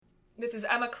This is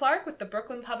Emma Clark with the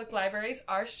Brooklyn Public Library's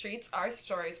Our Streets, Our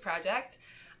Stories project.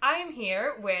 I am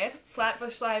here with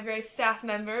Flatbush Library staff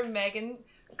member Megan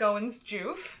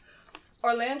Goins-Joof.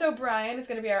 Orlando Bryan is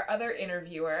going to be our other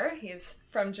interviewer. He's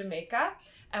from Jamaica.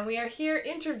 And we are here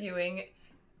interviewing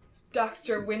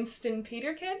Dr. Winston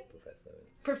Peterkin.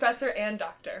 Professor and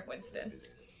Dr. Winston.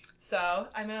 So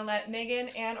I'm going to let Megan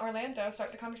and Orlando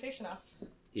start the conversation off.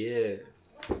 Yeah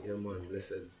man,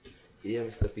 listen. Yeah,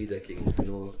 Mr. Peter King,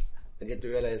 I get to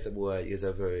realize that boy is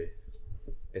a very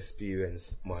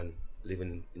experienced man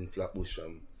living in Flatbush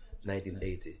from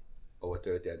 1980, over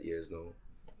 30 odd years now.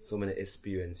 So many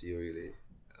experience you really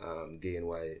gain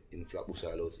while in Flatbush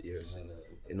all those years.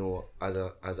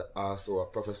 As also a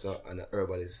professor and a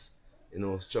herbalist,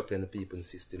 structuring the people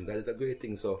system. That is a great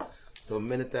thing. So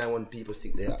many times when people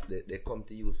sick, they come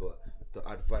to you to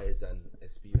advise and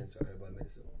experience for herbal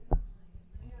medicine.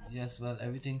 Yes, well,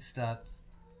 everything starts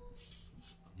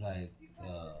like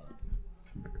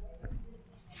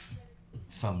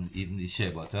from even the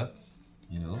shea butter,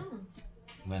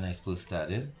 when I first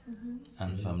started,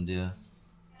 and from there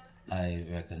I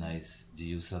recognized the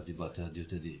use of the butter due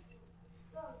to the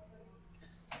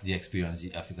experience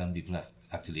the African people have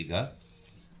actually got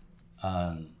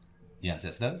and the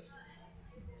ancestors,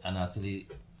 and actually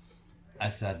I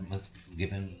started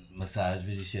giving massage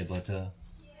with the shea butter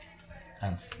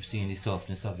and seeing the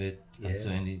softness of it, and so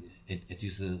it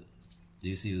used to. They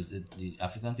used to use it. The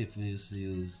African people used to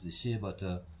use the shea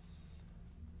butter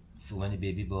for when the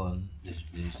baby born. They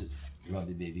used to rub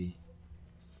the baby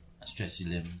and stretch the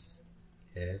limbs,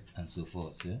 and so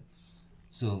forth. Yeah.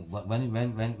 So when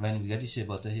we get the shea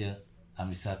butter here and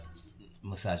we start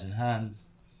massaging hands,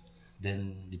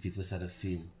 then the people start to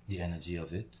feel the energy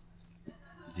of it,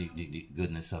 the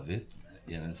goodness of it.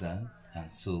 You understand?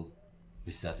 And so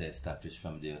we start to establish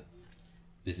from there.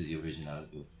 This is the original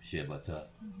shea butter,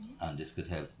 and this could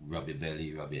help rub your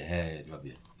belly, rub your head, rub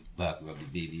your back, rub your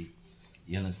baby.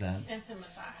 You understand? And to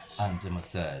massage. And to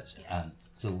massage. Yeah. And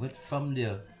so from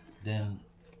there, then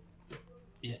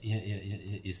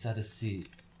you start to see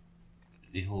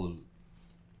the whole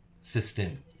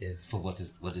system for what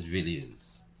it really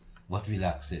is. What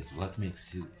relaxes it, what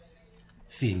makes you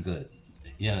feel good.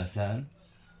 You understand?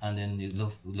 And then you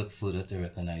look further to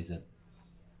recognize that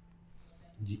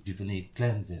people need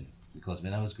cleansing, because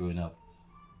when I was growing up,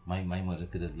 my mother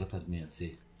could have looked at me and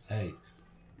say, "Hey,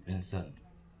 Winston,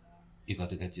 you got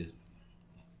to get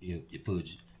your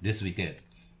purge this weekend,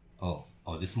 or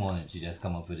this morning." She just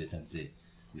come up with it and say,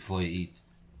 "Before you eat,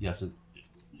 you have to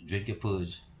drink your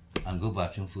purge and go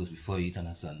bathroom first before you eat on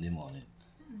a Sunday morning."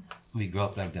 We grew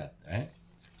up like that, right?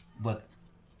 But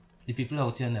the people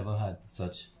out here never had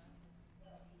such.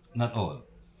 Not all,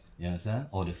 you understand?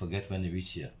 Or they forget when they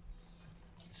reach here.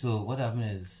 So what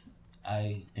happened is,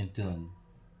 I in turn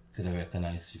could have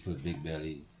recognized people with big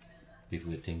belly, people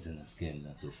with things in the skin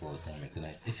and so forth, and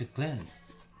recognize if you cleanse,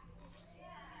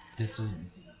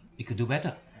 you could do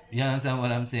better. You understand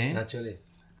what I'm saying? Naturally.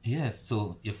 Yes.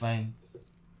 So you find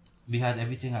we had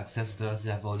everything access to us.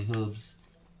 They have all the herbs.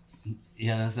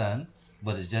 You understand?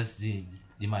 But it's just the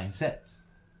mindset.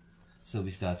 So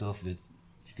we start off with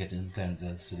getting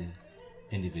cleansers for the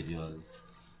individuals.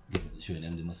 Showing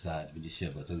them the massage with the shea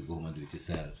butter, go home and do it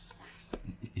yourself.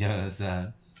 You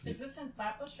understand? Is this in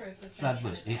Flatbush or is this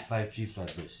Flatbush, in 853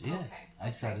 Flatbush. Yeah, okay.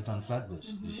 I started on Flatbush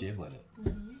with the shea butter.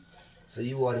 So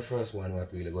you were the first one who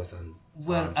really got on.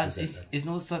 Well, it's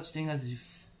no such thing as you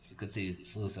could say it's the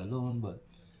first alone, but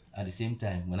at the same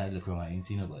time, when I look around, I ain't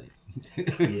seen nobody.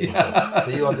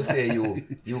 So you have to say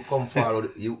you come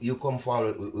forward. You come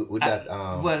forward with that.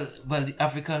 Well, the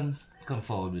Africans come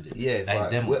forward with it. Yeah,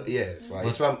 them. Well,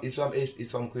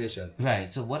 it's from creation.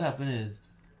 Right. So what happened is,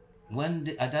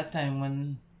 at that time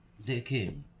when they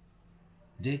came,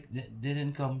 they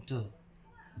didn't come to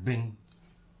bring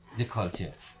the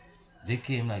culture. They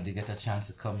came like they get a chance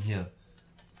to come here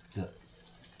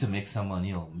to make some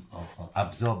money or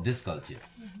absorb this culture.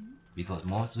 Because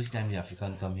most of the time the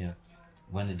African come here,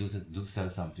 when they do sell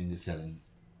something, they're selling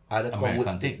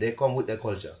American things. They come with the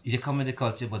culture. They come with the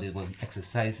culture, but they wasn't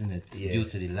exercising it due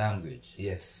to the language.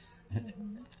 Yes.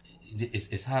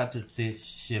 It's hard to say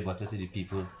shea butter to the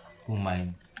people who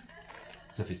mind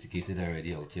sophisticated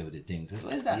already out here with the things.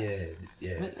 What is that?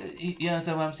 Yeah. You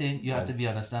understand what I'm saying? You have to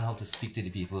understand how to speak to the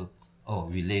people or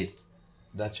relate.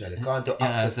 That's right. Can't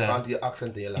your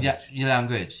accent to your language. Yeah, your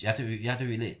language. You have to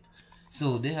relate.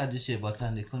 So they had the shea butter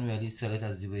and they couldn't really sell it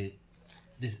as the way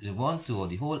they want to, or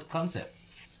the whole concept.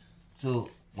 So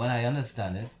when I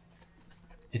understand it,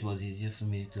 it was easier for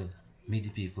me to meet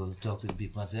the people, talk to the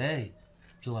people and say, "Hey,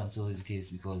 so and so is the case,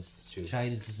 because try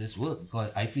this work,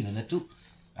 because I feel in it too."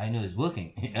 I know it's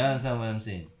working. You understand what I'm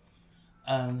saying?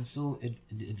 So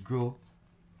it grow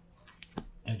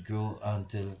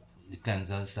until the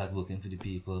cleansers start working for the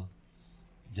people.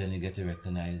 Then you get to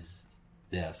recognize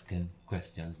they're asking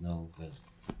questions now. Well,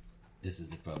 this is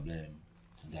the problem.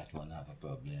 That one have a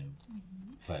problem.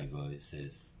 Fibroid,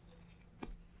 cyst,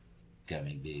 can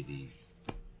make baby,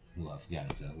 who have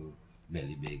cancer, who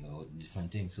belly big, or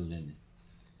different things. So then,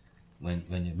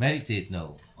 when you meditate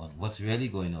now on what's really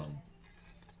going on,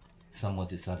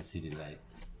 somewhat you start to see the light,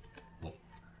 what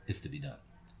is to be done.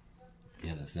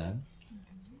 You understand?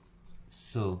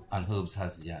 So, and herbs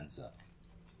has the answer.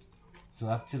 So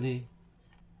actually,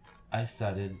 I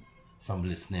started from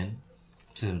listening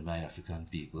to my African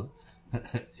people.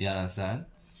 You understand?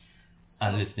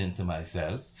 And listening to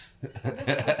myself.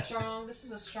 This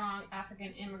is a strong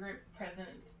African immigrant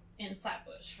presence in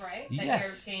Flatbush, right? That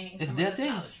Yes, you're gaining it's some their of this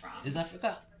knowledge things. from. It's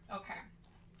Africa. Okay.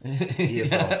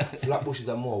 Flatbush is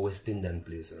a more West Indian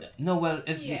place. No, well,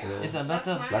 it's Yeah. it's a lot That's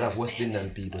of my- A lot of West Indian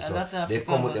people, A so lot of they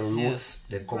come with the Africans, yes. roots,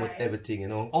 they come with Right. everything, you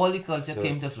know. all the culture So-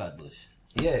 came to Flatbush.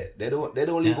 Yeah, they don't live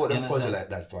Yeah, out them you culture understand? like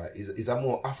that far. It's a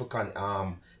more African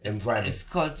environment. It's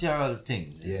cultural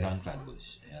thing. Yeah. Yeah.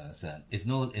 Flatbush. You understand? It's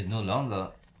no longer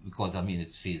because I mean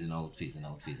it's phasing out.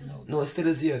 No, it still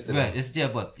is here. Right, it's there,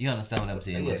 but you understand what I'm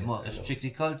saying? Yeah, It's more I know.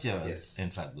 strictly cultural Yes.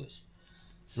 in Flatbush.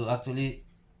 So actually,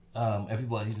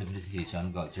 everybody lives with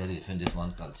Haitian culture, they live in this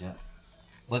one culture.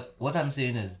 But what I'm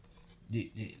saying is,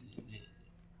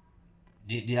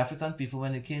 the African people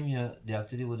when they came here, they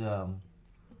actually would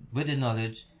with the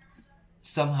knowledge,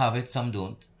 some have it, some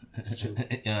don't.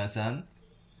 You understand?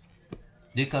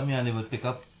 They come here and they would pick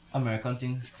up American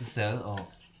things to sell or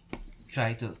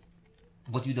try to,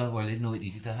 but you don't really know it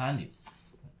easy to hand you.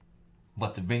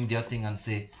 But to bring their thing and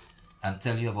say and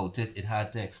tell you about it, it's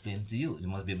hard to explain to you. You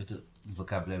must be able to,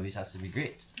 vocabulary which has to be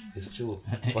great. It's true.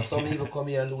 For some people come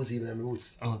here and lose even them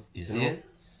roots. Oh, you You see know? it?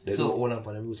 They So- don't own up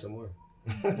on them roots somewhere.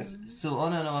 So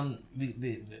on and on,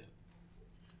 we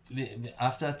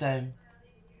after a time,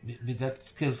 we got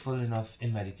skillful enough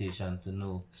in meditation to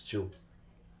know It's true.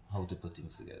 how to put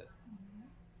things together.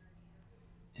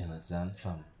 You understand?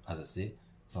 From, as I say,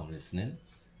 from listening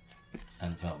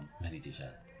and from meditation.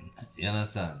 You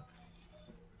understand?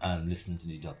 And listening to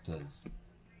the doctor's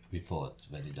report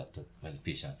when the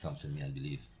patient come to me and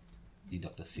believe the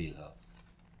doctor failed her.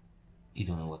 He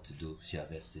don't know what to do. She have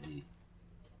STD.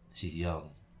 She's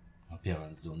young. Her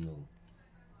parents don't know.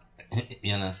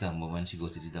 You understand? But when she go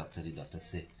to the doctor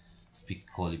say,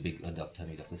 call the big doctor,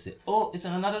 and the doctor say, oh, it's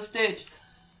in another stage.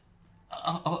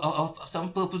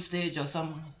 Some purple stage or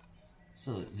some.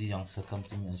 So the youngster come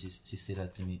to me and she said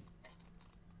that to me.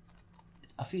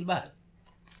 I feel bad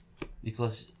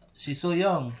because she's so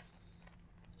young.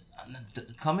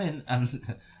 And come in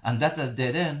and that's a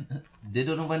dead end. They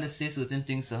don't know when to say certain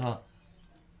things to her.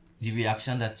 The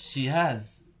reaction that she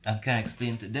has and can't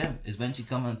explain to them is when she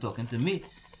come and talking to me.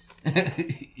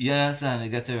 You understand? You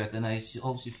get to recognize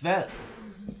how she felt.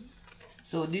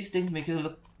 So these things make you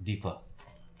look deeper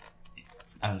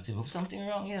and say, well, something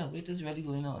wrong here. What is really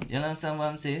going on? You understand what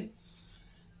I'm saying?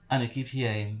 And you keep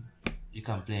hearing the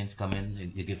complaints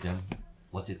coming. You give them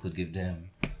what it could give them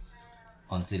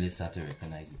until you start to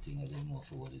recognize the thing a little more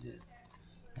for what it is.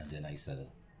 And then I said,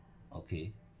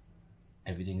 okay,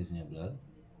 everything is in your blood.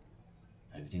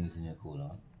 Everything is in your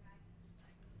colon.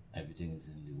 Everything is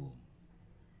in the womb.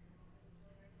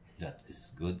 That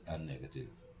is good and negative.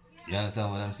 You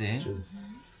understand what I'm saying? True.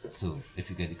 So, if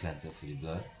you get the cleanser for the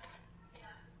blood,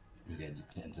 you get the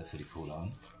cleanser for the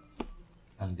colon,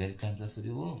 and get the cleanser for the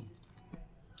womb.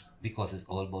 Because it's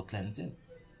all about cleansing.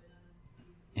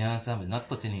 You understand? It's not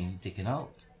putting in, taking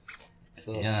out.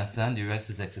 So You understand? The rest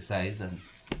is exercise and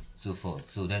so forth.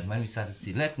 So then when we started to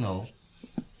select now,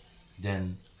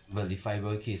 then, well, the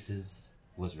fibroid cases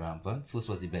was rampant. First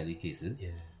was the belly cases. yeah.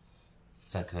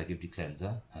 So I give the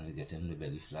cleanser and we get them the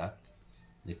belly flat.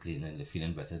 They clean and they're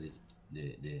feeling better.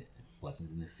 The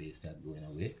buttons in the face start going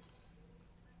away.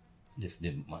 The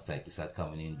mastitis start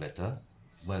coming in better.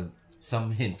 Well,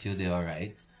 some hint you they're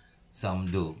alright. Some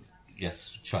do.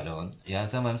 Yes, trod on. You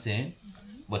understand what I'm saying?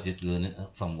 But it's learning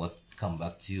from what come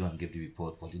back to you and give the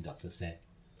report what the doctor said.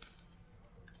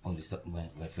 On the stuff, when,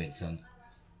 for instance,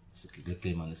 they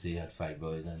came and say you had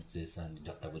fibroids and this and the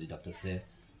doctor, what the doctor said.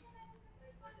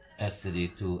 Yesterday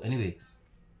too. Anyway,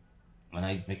 when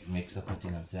I make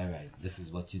something and say, alright, this is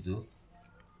what you do.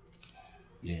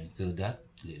 You insert that,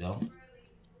 lay down.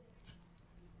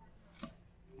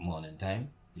 Morning time,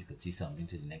 you could see something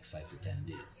to the next 5 to 10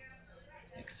 days.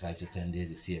 Next 5 to 10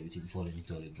 days, you see everything falling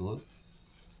into solid gold.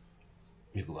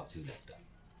 You go back to the doctor.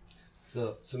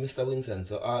 So Mr. Winston,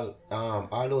 so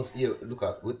all those here, look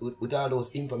at with all those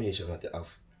information that you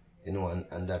have, you know,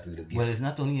 and that with the gift. Well, it's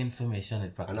not only information,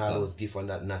 it's practical. And all those gifts and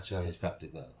that natural. It's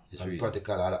practical. It's and real.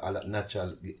 practical, all that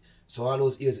natural. So all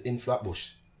those years in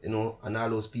Flatbush, you know, and all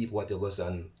those people what you go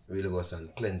and really go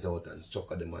and cleanse out and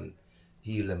structure them and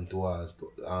heal them towards to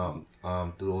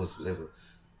those levels.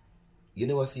 You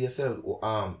never see yourself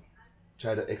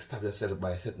try to establish yourself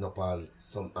by setting up all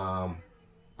some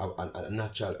a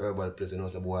natural herbal place, you know,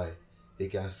 say boy, they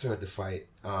can certify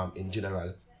in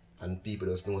general, and people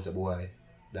just know say boy,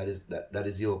 that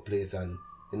is your place, and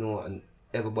you know, and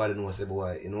everybody knows say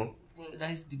boy, you know. Well,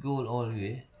 that's the goal all the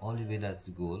way. That's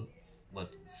the goal.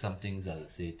 But some things, as I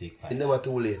say, take time. It's never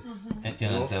too late. You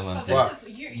know what I'm So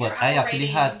saying? But I actually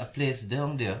had a place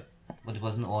down there, but it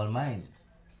wasn't all mine.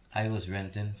 I was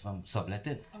renting from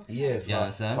subletting. Okay. Yeah, You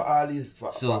understand? for all these.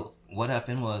 What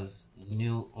happened was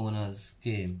new owners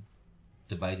came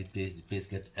to buy the place. The place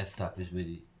get established with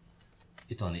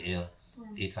it on the air.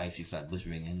 853 Flatbush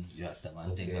ringing. You ask that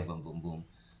man thing, boom, boom, boom.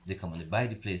 They come and they buy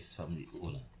the place from the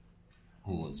owner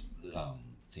who was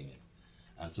thinking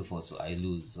and so forth. So I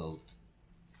lose out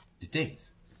the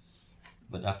things.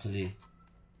 But actually,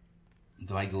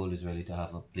 my goal is really to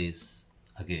have a place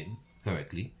again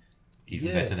correctly,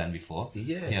 even better than before.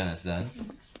 Yeah. You understand?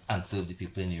 And serve the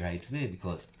people in the right way,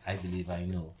 because I believe I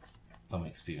know from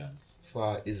experience.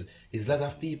 For is a lot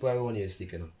of people around here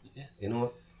sick, you know. Yeah. You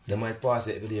know, they might pass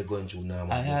it every day going through now.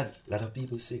 I had a lot of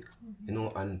people sick, you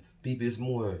know, and people is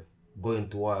more going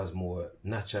towards more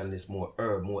naturalness, more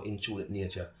herb, more in tune with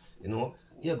nature, you know.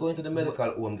 Yeah, going to the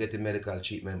medical home, getting medical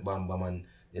treatment, bam, bam, and,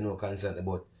 you know, constantly.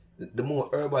 But the more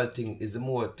herbal thing is the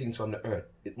more things from the earth.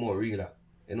 It's more realer,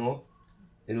 you know.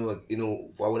 You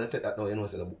know. I want to take that now, you know,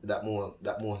 so that more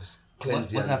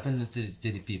cleansing. What happened to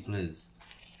the people is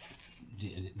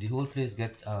the whole place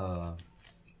get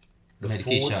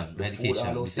medication.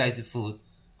 Food, besides the food,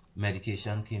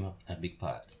 medication came up a big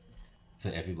part for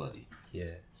everybody.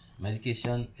 Yeah.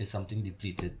 Medication is something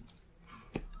depleted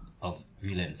of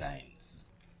real enzymes.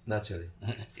 Naturally.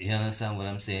 You understand what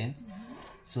I'm saying?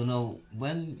 So now,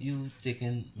 when you've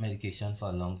taken medication for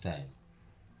a long time,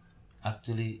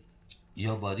 actually,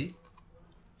 your body,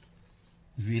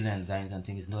 real enzymes and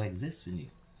things don't exist in you.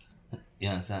 You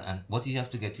understand? And what you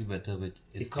have to get you better with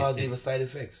is... It causes even side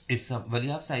effects. Well, you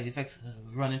have side effects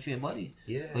running through your body.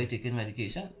 Yeah. By taking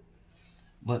medication.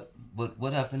 But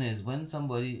what happens is, when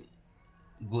somebody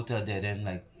go to a dead end,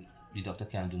 like, the doctor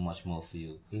can't do much more for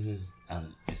you,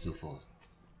 and so forth.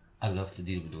 I love to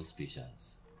deal with those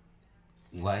patients.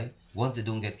 Why? Once they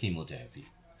don't get chemotherapy.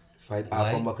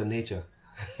 I'll come back to nature.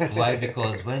 Why?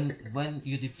 Because when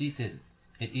you're depleted,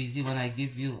 it's easy when I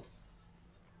give you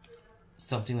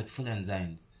something with full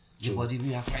enzymes. Your body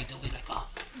reacts right away like, oh.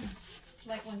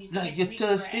 Like when you're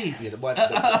thirsty. Yeah,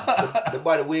 the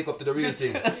body wake up to the real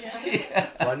thing.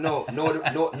 But no,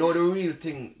 the real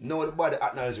thing. No, the body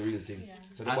acknowledge the real thing. Yeah.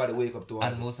 So the body wake up to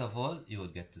and most of all, you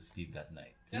would get to sleep that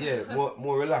night. Yeah,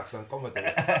 more relaxed and comfortable.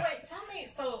 So wait, tell me,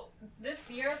 so this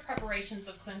year preparations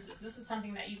of cleanses, this is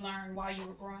something that you learned while you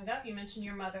were growing up. You mentioned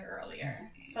your mother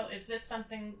earlier. So is this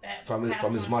something that from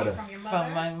his on mother? From your mother?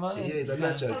 From my mother. Yeah, the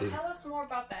natural thing. So tell us more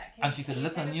about that. And she could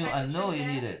look on you and know you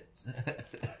need it.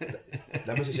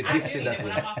 That means she I gifted do need that it,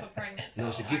 way. but I'm also pregnant. So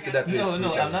No, she gifted that way.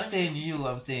 No, I'm not saying you.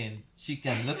 I'm saying she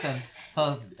can look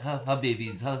on her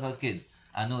babies, her kids.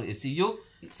 I know it's you.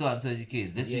 So I'm saying the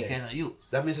case. This weekend, you.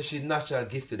 That means that she's natural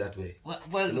gifted that way.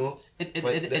 Well, you know, it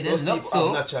didn't look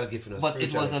so. Natural gift, but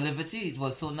it was a liberty. It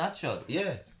was so natural.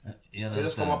 Yeah. You know, so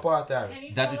just come apart there. Can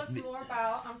you tell us more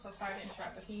about? I'm so sorry to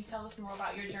interrupt, but can you tell us more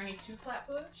about your journey to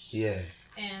Flatbush? Yeah.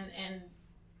 And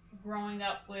growing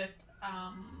up with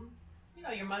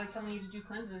your mother telling you to do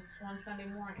cleanses one Sunday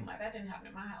morning. Like that didn't happen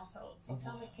in my household. So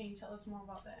can you tell us more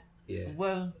about that? Yeah.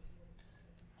 Well,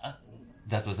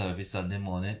 that was every Sunday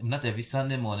morning. Not every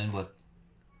Sunday morning, but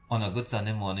on a good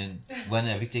Sunday morning, when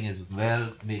everything is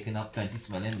making up, plenty,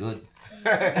 smelling good.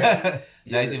 That's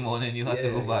the morning you have to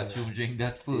go bathroom, drink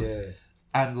that first,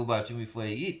 and go bathroom before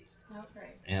you eat. Okay.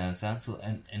 You understand? So,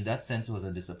 and in that sense, it was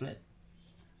a discipline.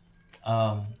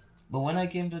 But when I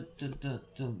came to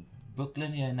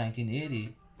Brooklyn here in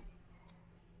 1980,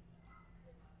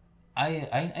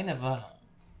 I never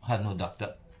had no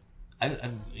doctor.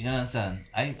 You understand?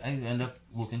 I ended up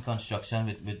working construction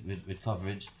with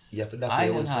coverage. Yeah, for that I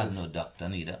didn't have no doctor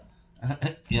neither.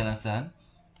 You understand?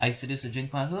 I still used to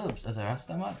drink my herbs as a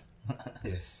Rasta man.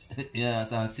 Yes. Yeah,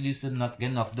 so I still used to not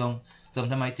get knocked down.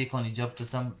 Sometimes I take on a job to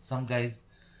some guys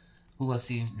who are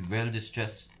seeing real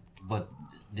distress, but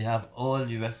they have all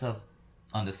the rest of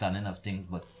understanding of things,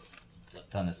 but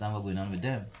to understand what's going on with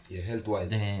them. Yeah, health-wise.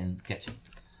 Then catch it.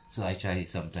 So I try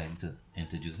sometime to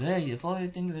introduce, hey, if all you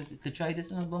think you could try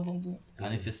this, and boom, boom, boom.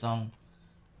 And if you sound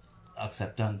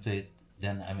acceptant to it,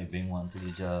 then I may bring one to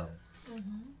the job.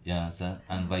 You understand?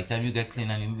 And by the time you get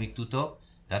clean and you make two talk,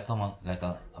 that come out like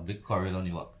a big coral on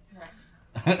your walk.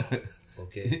 Right.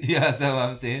 Okay. You understand what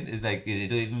I'm saying? It's like they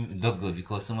don't even look good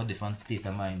because some of different state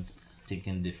of minds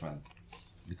thinking different.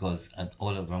 Because at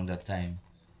all around that time,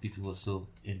 people were so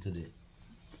into the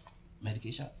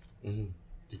medication,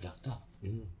 the doctor.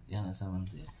 You understand what I'm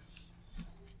saying?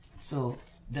 So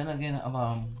then again,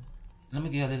 let me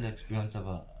give you a little experience of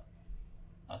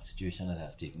a situation that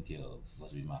I've taken care of.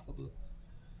 Was remarkable.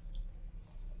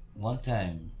 One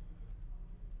time,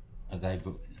 a guy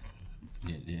broke.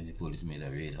 The police made a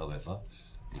raid. However,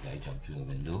 the guy jumped through a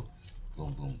window.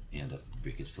 Boom, boom. He ended up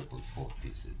break his foot with 4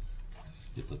 pieces.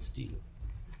 They put steel.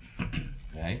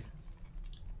 Right?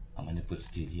 And when they put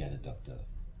steel, he had a doctor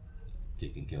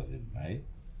taking care of him. Right?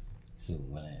 So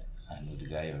when I know the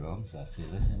guy around, so I say,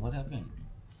 listen, what happened?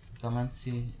 Come and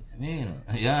see me, you know.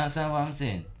 You understand what I'm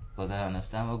saying? Because I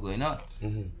understand what's going on.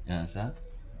 You understand?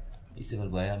 He said, well,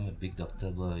 boy, I'm a big doctor,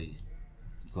 boy.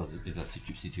 Because it's a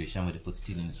situation where they put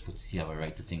steel in his foot, he have a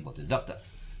right to think about his doctor.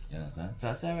 You understand? So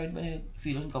I said, alright, when you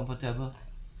feel uncomfortable,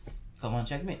 come and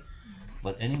check me.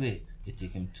 But anyway, it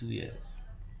took him 2 years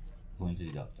going to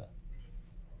the doctor.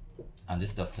 And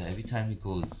this doctor, every time he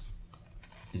goes,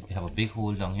 he have a big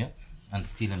hole down here and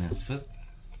steel in his foot.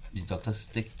 The doctor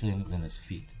sticks to him in his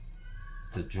feet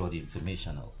to draw the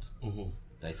information out.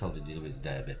 That's how they deal with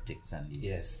diabetics and the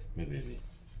Yes.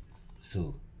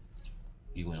 So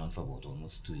he went on for about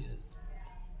almost 2 years.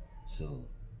 So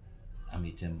I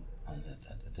meet him and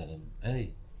I tell him,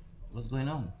 hey, what's going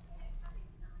on?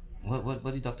 What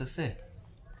the doctor say?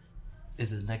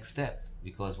 Is his next step,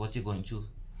 because what you're going through,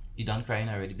 he done crying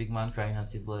already, big man crying and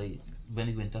say, boy, when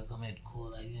the winter come in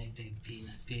cold, I take pain,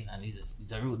 and he's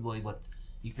a rude boy, but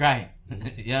he crying.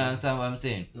 You understand what I'm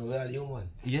saying? No, we are human.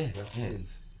 Yeah.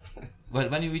 Well,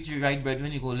 when you reach your right bread,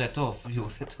 when you go let off, you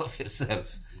let off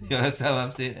yourself. You understand what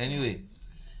I'm saying? Anyway,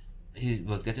 he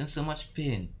was getting so much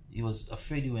pain, he was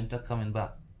afraid the winter coming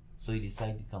back. So he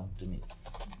decided to come to me.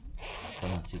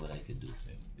 Come and see what I could do for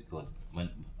him. Because when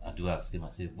I do ask him, I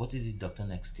say, what is the doctor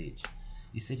next stage?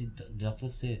 He said, the doctor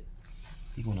said,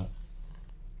 he's gonna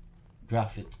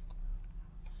graft it.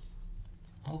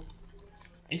 How?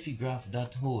 If he graft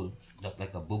that hole, that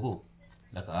like a bubble,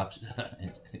 like a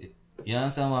you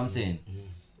understand what I'm saying?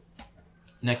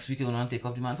 Next week, he's gonna take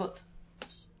off the man's foot.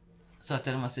 So I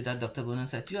tell him, I said, that doctor gonna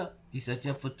set you up. He set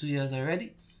you up for 2 years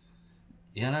already.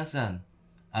 You understand?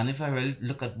 And if I really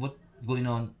look at what's going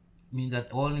on, means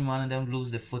that all the man and them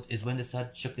lose the foot is when they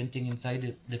start chucking thing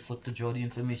inside the foot to draw the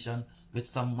information with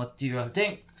some material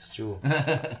thing. It's true.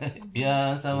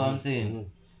 Yeah, that's what I'm saying.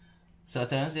 So I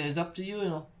tell him, I say, it's up to you, you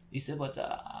know. He said, but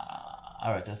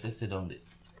alright, I said, sit down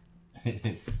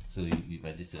there. So he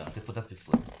went to sit down. I said, put up your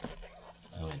foot.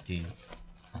 I went in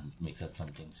and mix up some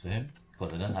things for him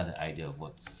because I don't have the idea of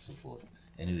what to support.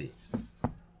 Anyway,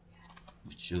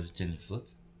 we chose in the foot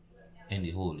in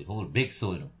the whole big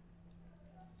sole, you know.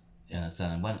 You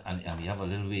understand? And we have a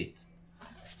little weight.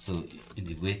 So in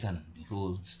the weight and the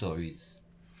whole stories.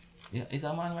 Yeah, it's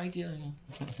a man right here, you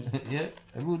know. Yeah,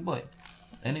 a rude boy.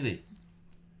 Anyway.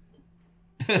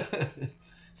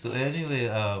 So anyway,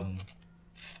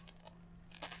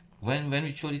 when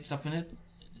we showed it up in it,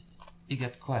 he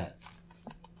get quiet.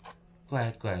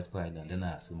 Quiet. And then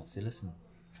I asked him, I said, listen,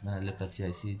 when I look at you,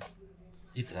 I see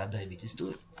you could have diabetes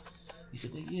too. He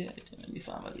said, well, yeah, it's in the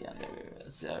family. And I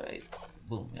said, all right,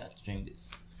 boom, you have to drink this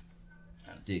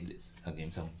and take this. I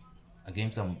gave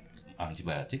him some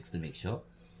antibiotics to make sure,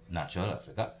 natural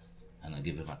Africa, and I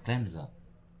give him a cleanser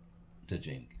to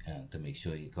drink and to make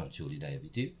sure he control the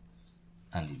diabetes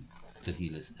and to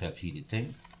help heal the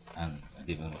things. And I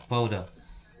give him a powder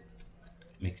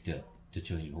mixture to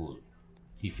chew him whole.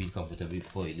 He feel comfortable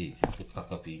before he leave. If he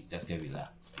pack up, he just get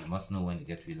relaxed. You must know when to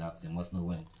get relaxed. You must know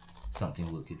when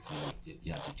something working for you,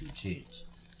 your attitude change.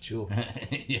 True.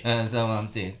 Yeah, that's what I'm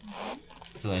saying.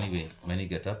 So anyway, when he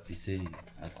get up, he say,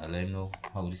 I let him know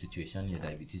how the situation, your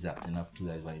diabetes acting up too,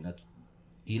 that's why you not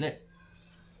heal it.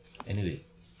 Anyway,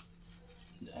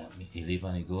 he leave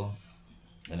and he go.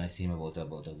 When I see him about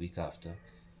a week after,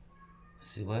 I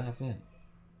say, what happened?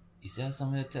 He said, I have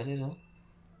something to tell you though.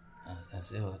 I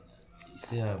say, what? He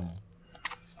said,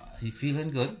 he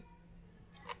feeling good,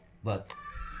 but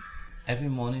every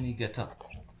morning he get up,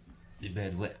 the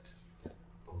bed wet.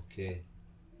 Okay.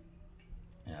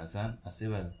 You understand? I say,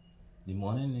 well, the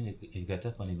morning he get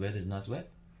up and the bed is not wet,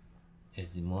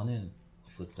 it's the morning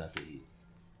foot start to heal.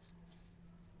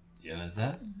 You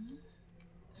understand?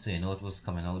 So you know what was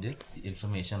coming out there? The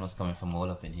inflammation was coming from all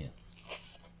up in here.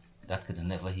 That could have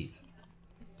never healed.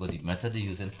 But the method they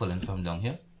using pulling from down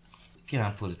here, you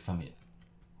can't pull it from here.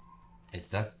 It's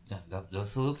that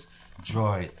those herbs,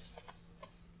 draw it,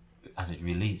 and it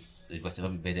release. So you got to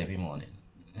be bed every morning.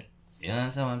 You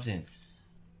understand what I'm saying?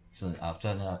 So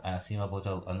after that, I see him about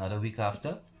another week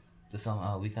after, to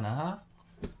some week and a half,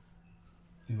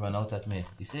 he run out at me.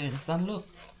 He said, son, look,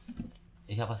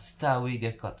 you have a star where you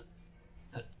get cut.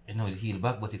 You know, it heal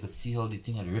back, but you could see how the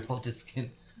thing had rip out his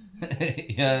skin.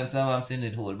 You understand what I'm saying?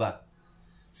 It hold back.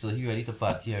 So he ready to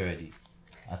party already.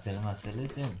 I tell him, I said,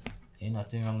 listen, ain't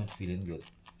nothing wrong with feeling good.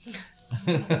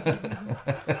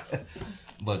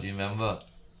 But remember,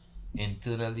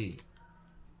 internally,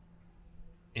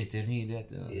 it didn't heal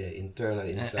that. Yeah,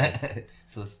 internally, inside.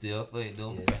 So stay up for it,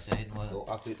 don't Yes. pressure it more. Don't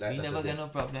act it like he that, never is get it? no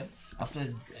problem.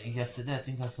 After yesterday, I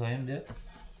think I saw him there.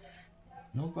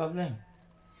 No problem.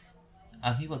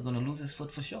 And he was gonna lose his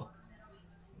foot for sure.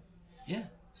 Yeah.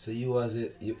 So you was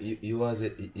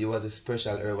a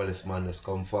special herbalist man that's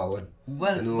come forward.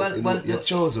 You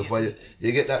chose it for you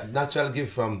get that natural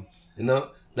gift from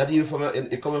not even from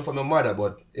it coming from your mother,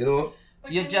 but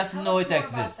But You can just tell know us it more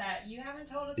exists. About that? You haven't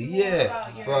told us more Yeah,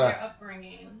 about your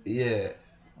upbringing yeah.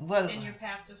 Well, and your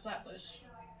path to Flatbush.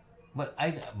 but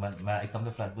when I come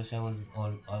to Flatbush, I was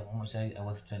I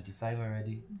was 25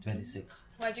 already, 26.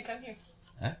 Why'd you come here?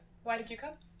 Huh? Why did you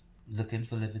come? Looking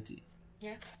for liberty.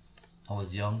 Yeah. I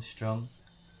was young, strong.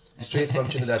 Straight from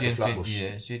Trinidad to Flatbush.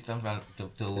 Yeah, straight from to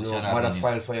Mother Ocean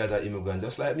filed for you as an immigrant,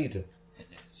 just like me too.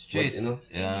 Straight, But,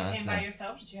 Yeah. And you came by so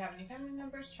yourself? Did you have any family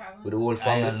members traveling? With the whole I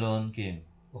family. alone came.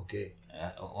 Okay.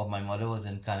 My mother was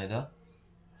in Canada,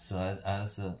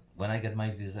 so when I get my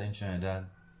visa in Trinidad,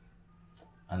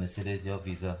 and they say there's your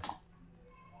visa,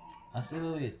 I said,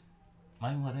 wait,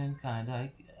 my mother in Canada,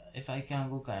 if I can't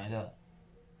go Canada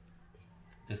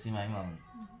to see my mom,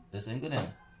 this ain't good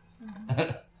then.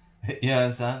 You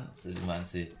understand? So the man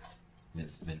said,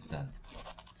 Winston,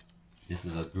 this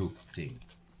is a group thing.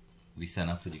 We sign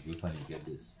up for the group and you get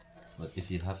this. But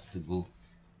if you have to go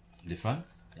different,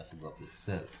 you have to go up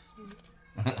yourself.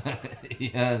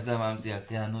 You understand what I'm saying? I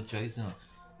say, I have no choice,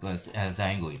 But as I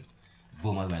ain't going.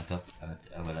 Boom, I went up. And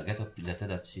I get a letter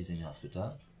that she's in the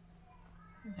hospital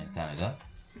in Canada.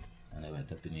 And I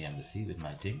went up in the embassy with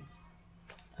my thing.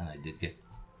 And I did get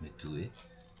my 2A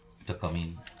to come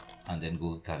in and then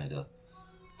go to Canada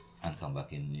and come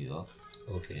back in New York.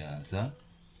 Okay. You understand?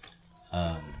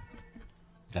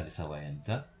 That is how I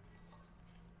enter.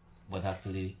 But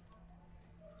actually,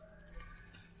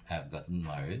 I've gotten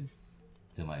married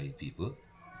to my people.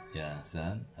 You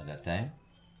understand? At that time.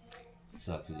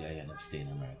 So actually, I end up staying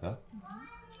in America.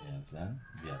 You understand?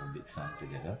 We have a big son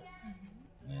together.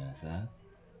 You understand?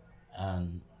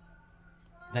 And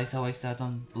that's how I start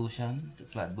on Ocean, the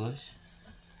Flatbush,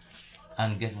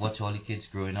 and watch all the kids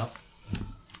growing up.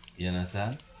 You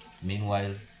understand?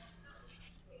 Meanwhile,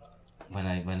 when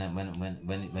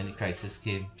the crisis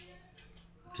came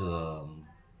to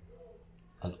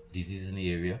a disease in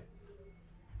the area,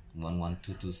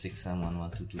 11226 and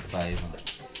 11225,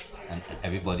 and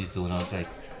everybody zoned out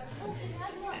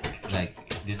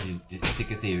like this is the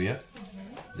sickest area.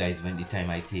 That is when the time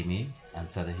I came in and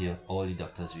started hear all the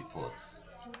doctors' reports.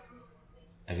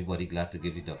 Everybody glad to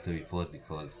give the doctor report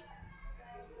because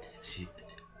she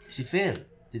failed.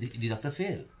 The doctor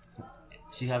failed.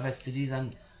 She have STDs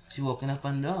and she walking up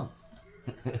and down.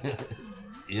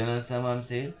 You understand what I'm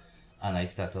saying? And I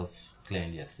start off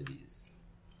clearing the STDs.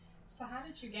 So how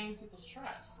did you gain people's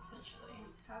trust, essentially?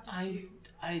 How did you...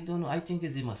 I don't know. I think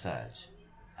it's the massage.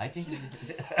 I think it's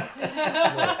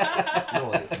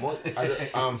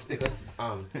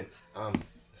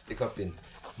stick up in.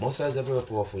 Massage is a very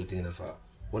powerful thing.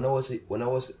 When I was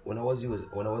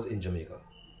in Jamaica,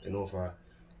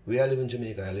 where I live in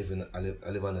Jamaica, I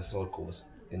live on the south coast,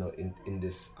 in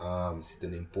this city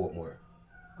named Portmore,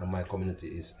 and my community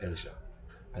is Elsha,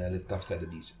 and I live topside the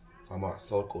beach. I'm a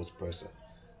south coast person.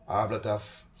 I have a lot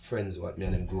of friends what me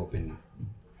and them grew up in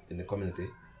the community.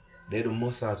 They do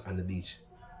massage on the beach.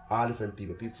 All different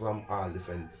people from all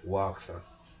different walks of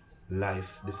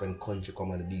life, different country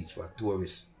come on the beach for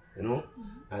tourists, And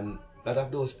a lot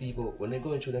of those people, when they're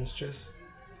going through them stress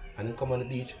and they come on the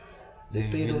beach, they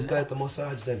pay those guys to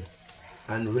massage them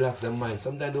and relax their mind.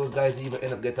 Sometimes those guys even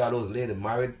end up getting all those ladies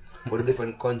married for the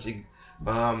different country,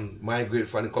 migrate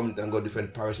from the community and go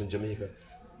different parish in Jamaica.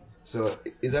 So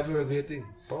it's a very great thing,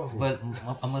 powerful. But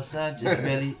a massage is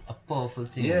really a powerful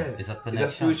thing. Yeah, It's a connection.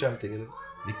 it's a spiritual thing,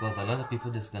 Because a lot of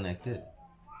people disconnected.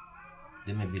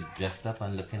 They may be dressed up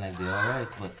and looking like they're alright,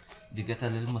 but they get a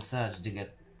little massage, they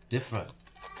get different.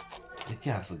 You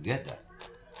can't forget that.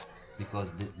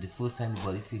 because the first time the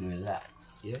body feel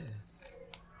relaxed. Yeah.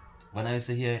 When I used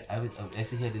to hear, I used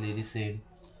to hear the lady saying,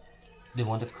 they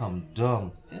want to come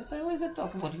down. I said, what is it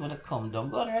talking about? You want to come down?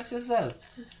 Go and rest yourself.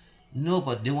 No,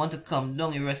 but they want to come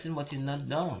down. You're resting, but you're not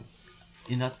down.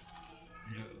 You're not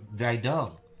very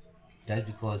down. That's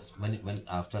because when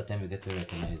after a time you get to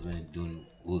recognize when it doing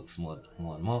works more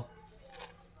and more.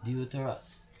 The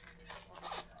uterus.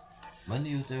 When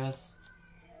the uterus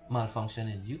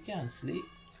malfunctioning, you can't sleep.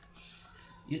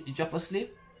 You drop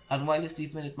asleep, and while you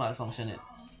sleep when it's malfunctioning,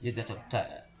 you get up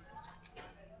tired.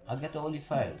 I get all the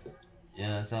files. You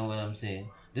understand what I'm saying?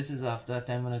 This is after a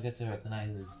time when I get to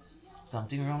recognize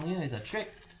something wrong here. It's a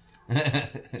trick.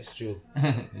 It's true.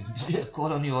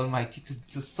 Call on the Almighty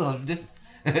to solve this.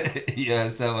 You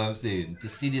understand what I'm saying? To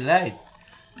see the light.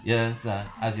 You understand?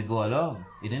 As you go along.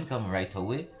 It didn't come right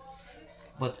away.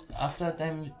 But after a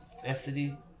time,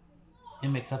 yesterday, he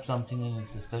makes up something and his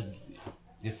sister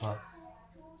give her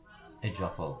a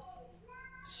dropout.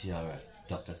 She alright.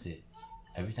 Doctor say,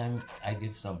 every time I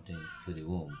give something for the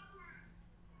womb,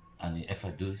 and if I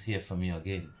do hear from you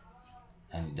again,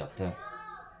 and the doctor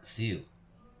see you,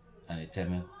 and he tell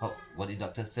me what the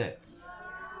doctor said,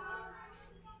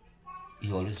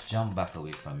 he always jump back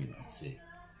away from you and say,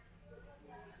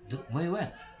 where you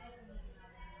went?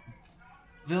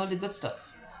 Where all the good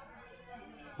stuff?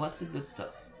 What's the good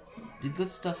stuff? The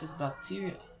good stuff is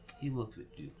bacteria. He works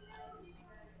with you.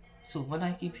 So when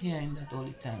I keep hearing that all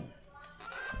the time,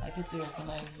 I get to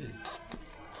recognize it.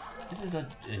 This is a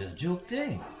joke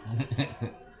thing.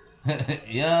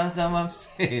 You understand what I'm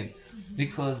saying?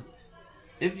 Because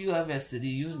if you have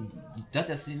STD, that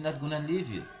STD not gonna leave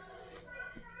you.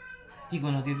 He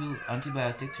gonna give you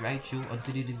antibiotics right through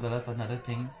until you develop another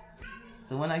things.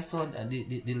 So when I saw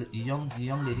the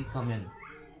young lady come in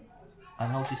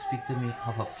and how she speak to me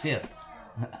of her fear,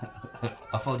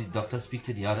 of how the doctor speak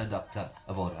to the other doctor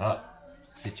about her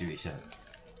situation,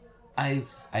 I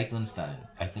couldn't stand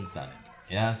it. I couldn't stand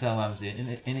it. You understand what I'm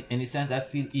saying? In a sense, I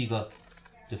feel eager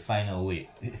to find a way.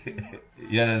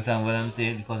 You understand what I'm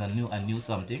saying? Because I knew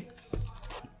something,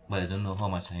 but I don't know how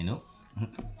much I know.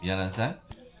 You understand?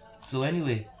 So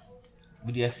anyway,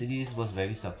 with the STDs, it was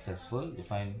very successful. You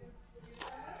find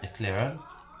a clearance,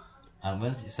 and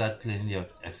once you start clearing your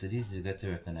STDs, you get to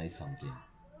recognize something.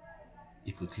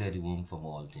 You could clear the womb from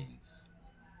all things.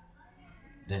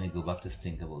 Then you go back to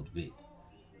think about weight.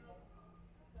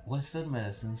 Western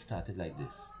medicine started like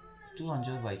this.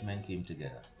 200 white men came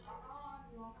together.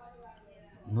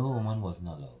 No woman was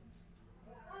not allowed.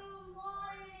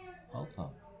 How come?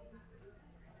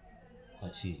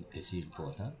 Is she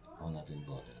important or not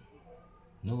important?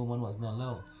 No woman was not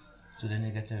allowed. So then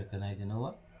you get to recognize, you know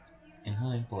what? In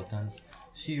her importance,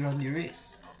 she run the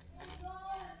race.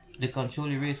 They control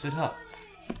the race with her.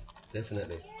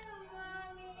 Definitely.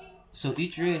 So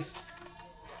each race,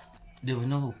 they will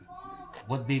know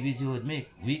what babies you would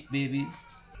make. Weak babies,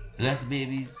 less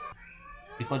babies,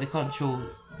 because they control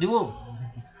the womb.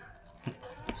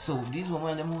 So these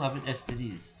women them who have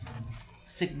STDs,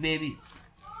 sick babies.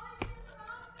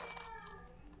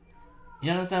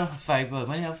 You understand fibroid?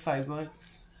 When you have fibroid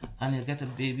and you get a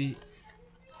baby,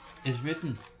 it's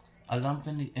written a lump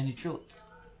in the throat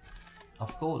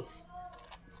of cold.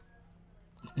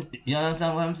 You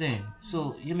understand what I'm saying?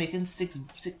 So you're making sick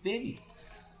babies.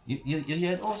 You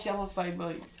hear, oh, she have a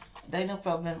fibroid, that no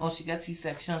problem. Oh, she got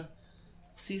C-section.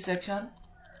 C-section?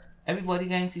 Everybody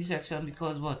getting C-section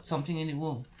because what? Something in the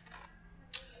womb.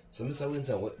 So, Mr.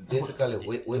 Winston, basically,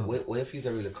 what if it's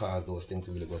really cause those things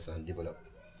to really go and develop?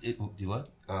 The what?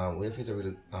 What if it's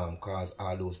really cause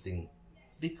all those things?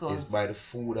 Because it's by the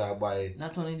food or by...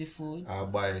 Not only the food. Or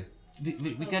by... We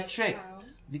get tricked.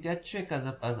 We get tricked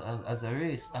as a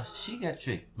race. She got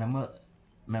tricked.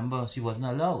 Remember, she wasn't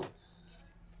allowed.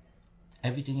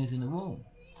 Everything is in the womb.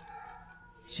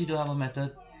 She don't have a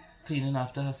method cleaning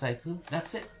after her cycle.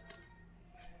 That's it.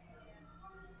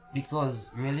 Because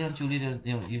really and truly,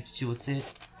 she would say,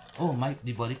 "Oh,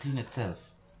 the body clean itself."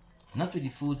 Not with the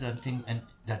foods and things and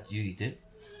that you eat it.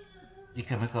 The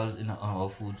chemicals in our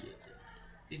food,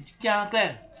 it can't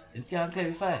clear. It can't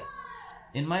clarify.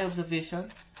 In my observation,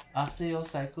 after your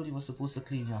cycle, you were supposed to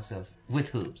clean yourself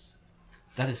with herbs.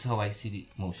 That is how I see the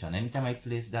motion. Anytime I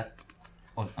place that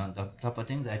on top of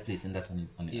things, I place in that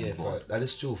on the board. That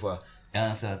is true for.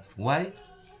 So why?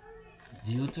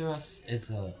 The uterus is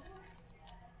a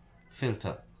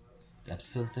filter that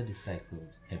filter the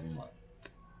cycles every month.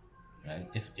 Right?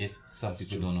 If some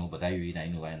people don't know, but I read, I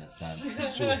know, I understand.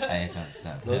 It's true. I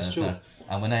understand. No, it's true.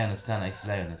 And when I understand, I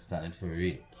feel I understand it for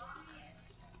real.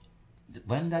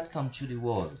 When that comes through the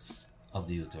walls of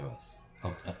the uterus,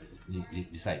 of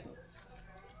the cycle,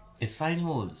 it's fine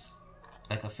holes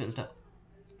like a filter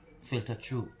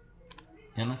through.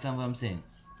 You understand what I'm saying?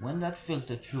 When that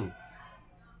filter through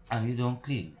and you don't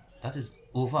clean, that is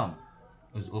ovum.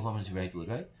 Ovum is the right word,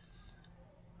 right?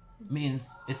 Means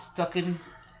it's stuck in his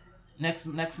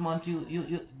next month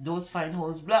you those fine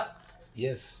holes block.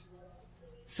 Yes.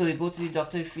 So you go to the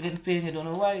doctor, you're feeling pain, you don't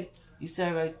know why. He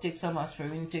said, right, take some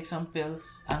aspirin, take some pill,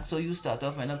 and so you start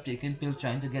off end up taking pill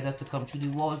trying to get that to come through the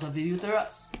walls of your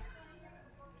uterus.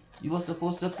 You were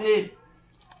supposed to clean.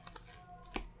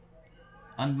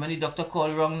 And when the doctor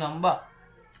called wrong number,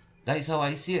 that is how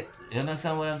I see it. You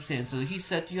understand what I'm saying? So he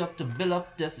set you up to build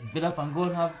up and go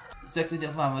and have sex with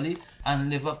your family and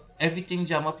live up everything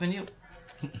jam up in you.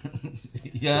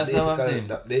 You understand what I'm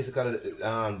saying? Basically,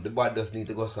 the body just need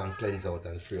to go and cleanse out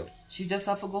and free up. She just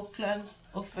have to go cleanse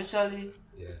officially.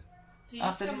 Yeah. Do you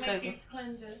After still the make cycle. these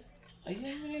cleanses? I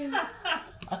mean,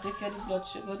 I take care of the blood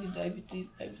sugar, the diabetes,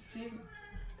 everything.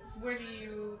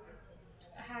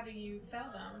 How do you sell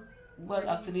them? Well,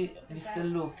 actually, we're Is still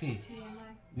that low key.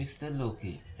 TMI? We're still low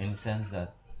key in the sense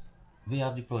that we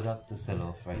have the product to sell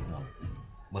off right now,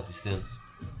 but we still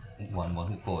one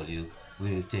who call you,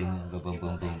 we think boom, boom,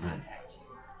 boom, boom. Contact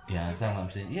you. You understand what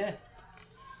I'm saying? Yeah.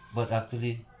 But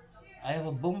actually, I have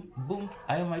a boom.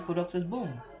 I have my products as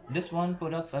boom. This one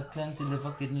product for cleanse the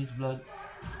liver, kidneys, blood,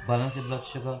 balance the blood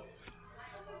sugar.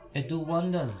 It do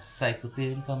wonders. Cycle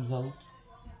pain comes out.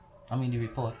 I mean the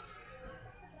reports.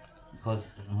 Because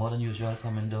more than usual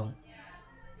coming down.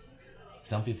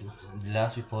 Some people, the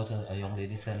last report a young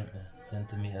lady sent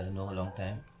to me, I don't know how long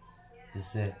time. She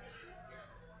said,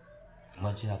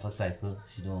 when she have a cycle,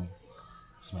 she don't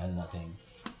smile nothing.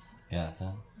 You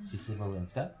understand? She said, but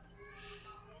when's that?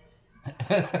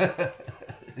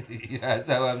 You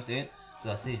understand what I'm saying?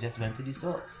 So I say, just went to the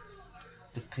source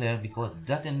to clear, because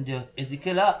that in there is the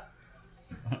killer.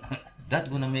 That's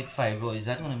gonna make fibroids,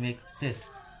 that's gonna make cysts,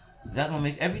 that's gonna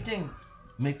make everything,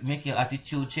 make your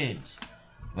attitude change.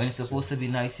 When it's supposed to be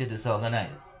nice, you're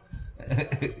disorganized.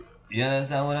 You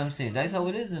understand what I'm saying? That's how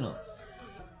it is, you know.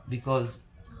 Because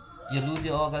you lose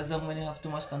your orgasm when you have too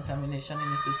much contamination in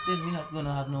your system. You're not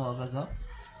gonna have no orgasm.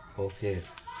 Okay.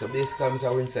 So basically,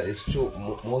 Mr. Winston, it's true.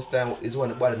 Most time it's when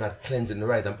the body not cleansing the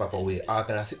right and proper way. All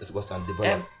kind of sickness goes and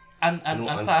develop. And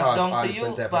pass down to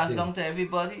you, pass down to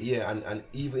everybody. Yeah, and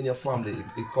even in your family,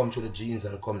 it comes through the genes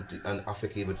and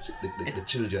affect even the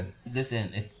children.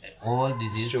 Listen, all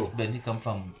disease Sure. plenty come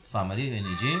from family in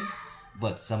the genes,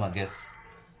 but some I guess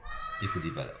you could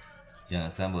develop. You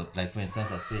understand? But like for instance,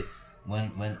 I say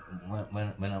when a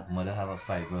mother have a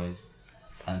fibroid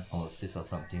and or cyst or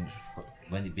something,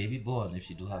 when the baby born, if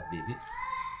she do have baby,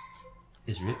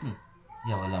 it's written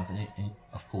you have a lump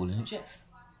of coal in your chest.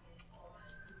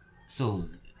 So,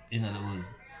 in other words,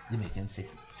 you're making sick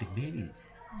babies.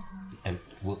 It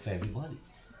work for everybody.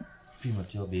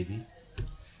 Premature baby,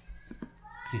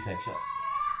 C-section.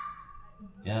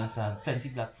 You understand? Plenty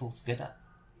black folks get that.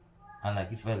 And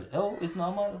like you felt, oh, it's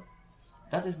normal.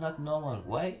 That is not normal.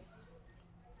 Why?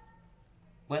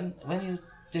 When you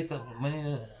you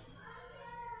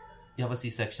have a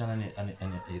C-section and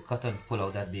you cut and pull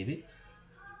out that baby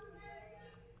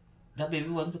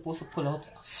wasn't supposed to pull out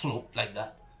a slope like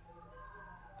that.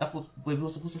 That baby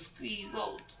was supposed to squeeze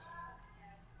out.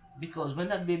 Because when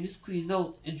that baby squeeze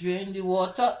out, it drain the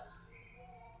water.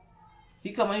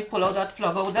 He come and he pull out that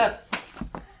plug out that.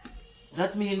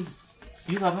 That means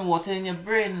you having water in your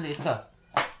brain later.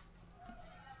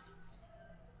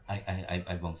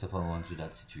 I bounced up once with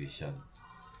that situation.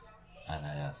 And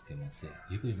I asked him, I said,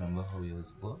 you could remember how he was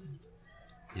born?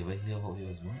 You ever hear how he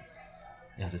was born?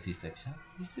 You had a C-section?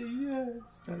 He said,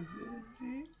 yes. I said,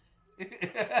 see?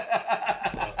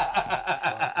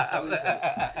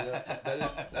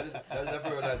 That is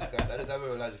a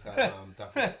very logical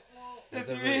topic.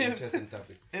 It's a real. very interesting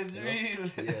topic. It's you know? real.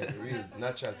 Yeah, real,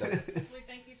 natural topic. We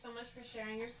thank you so much for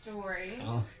sharing your story.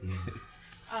 Oh,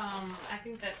 I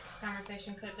think that this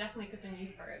conversation could definitely continue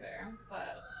further,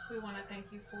 but we want to thank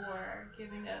you for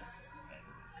giving us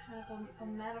kind of a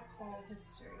medical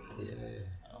history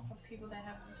of people that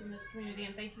have in this community,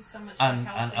 and thank you so much for and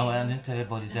helping. I want to tell you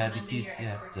about the and lending diabetes. your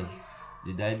Yeah, expertise.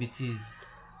 the diabetes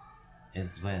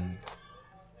is when,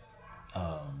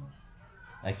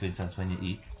 like for instance, when you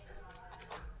eat,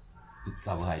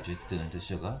 carbohydrates turn into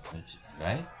sugar,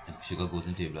 right? And sugar goes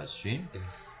into your bloodstream.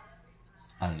 Yes.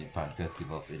 And the pancreas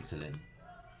give off insulin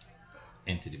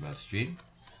into the bloodstream.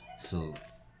 So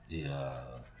they are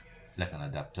like an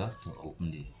adapter to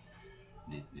open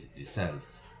the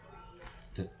cells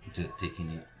to take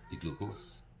in the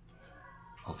glucose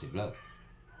out the blood,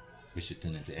 which should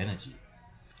turn into energy.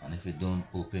 And if it don't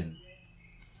open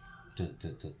to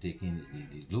take in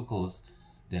the glucose,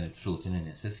 then it's floating in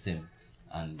your system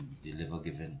and the liver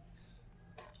giving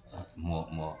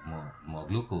more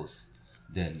glucose,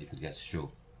 then you could get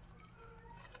stroke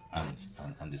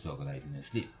and disorganizing your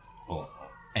sleep or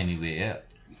anywhere else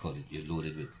because you're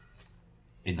loaded with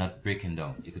it not breaking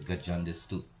down. You could get jaundice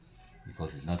too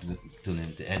because it's not turning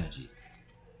into energy.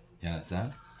 You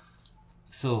understand?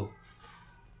 So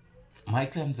my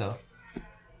cleanser,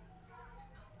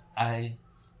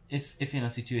 if you're in a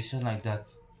situation like that,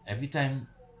 every time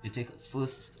you take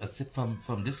first a sip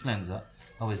from this cleanser,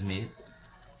 how it's made,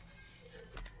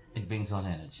 it brings on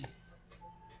energy.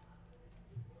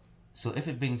 So if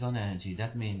it brings on energy,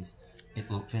 that means it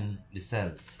opens the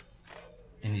cells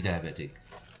in the diabetic,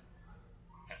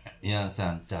 you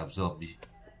understand, to absorb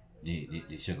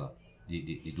the sugar,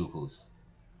 the glucose,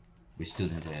 which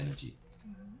turns into energy.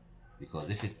 Because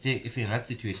if you're in that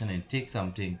situation and take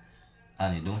something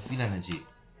and you don't feel energy,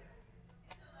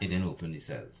 it then opens the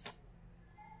cells.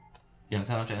 You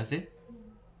understand what I'm trying to say?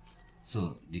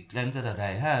 So the cleanser that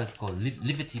I have is called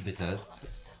Livity Bitters.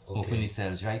 Okay. Open the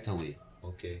cells right away.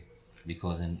 Okay.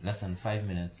 Because in less than 5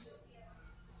 minutes,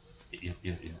 you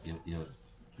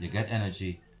get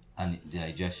energy and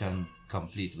digestion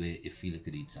complete where you feel you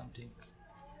could eat something.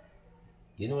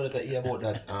 You know that I hear about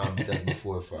that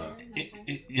before for.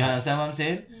 You understand what I'm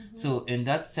saying? Mm-hmm. So in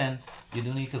that sense, you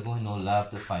don't need to go in no lab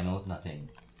to find out nothing.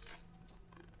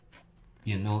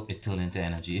 You know it turns into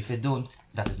energy. If it don't,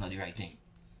 that is not the right thing.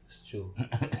 It's true.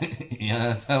 You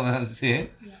understand what I'm saying?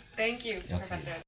 Yeah. Thank you, okay. Professor.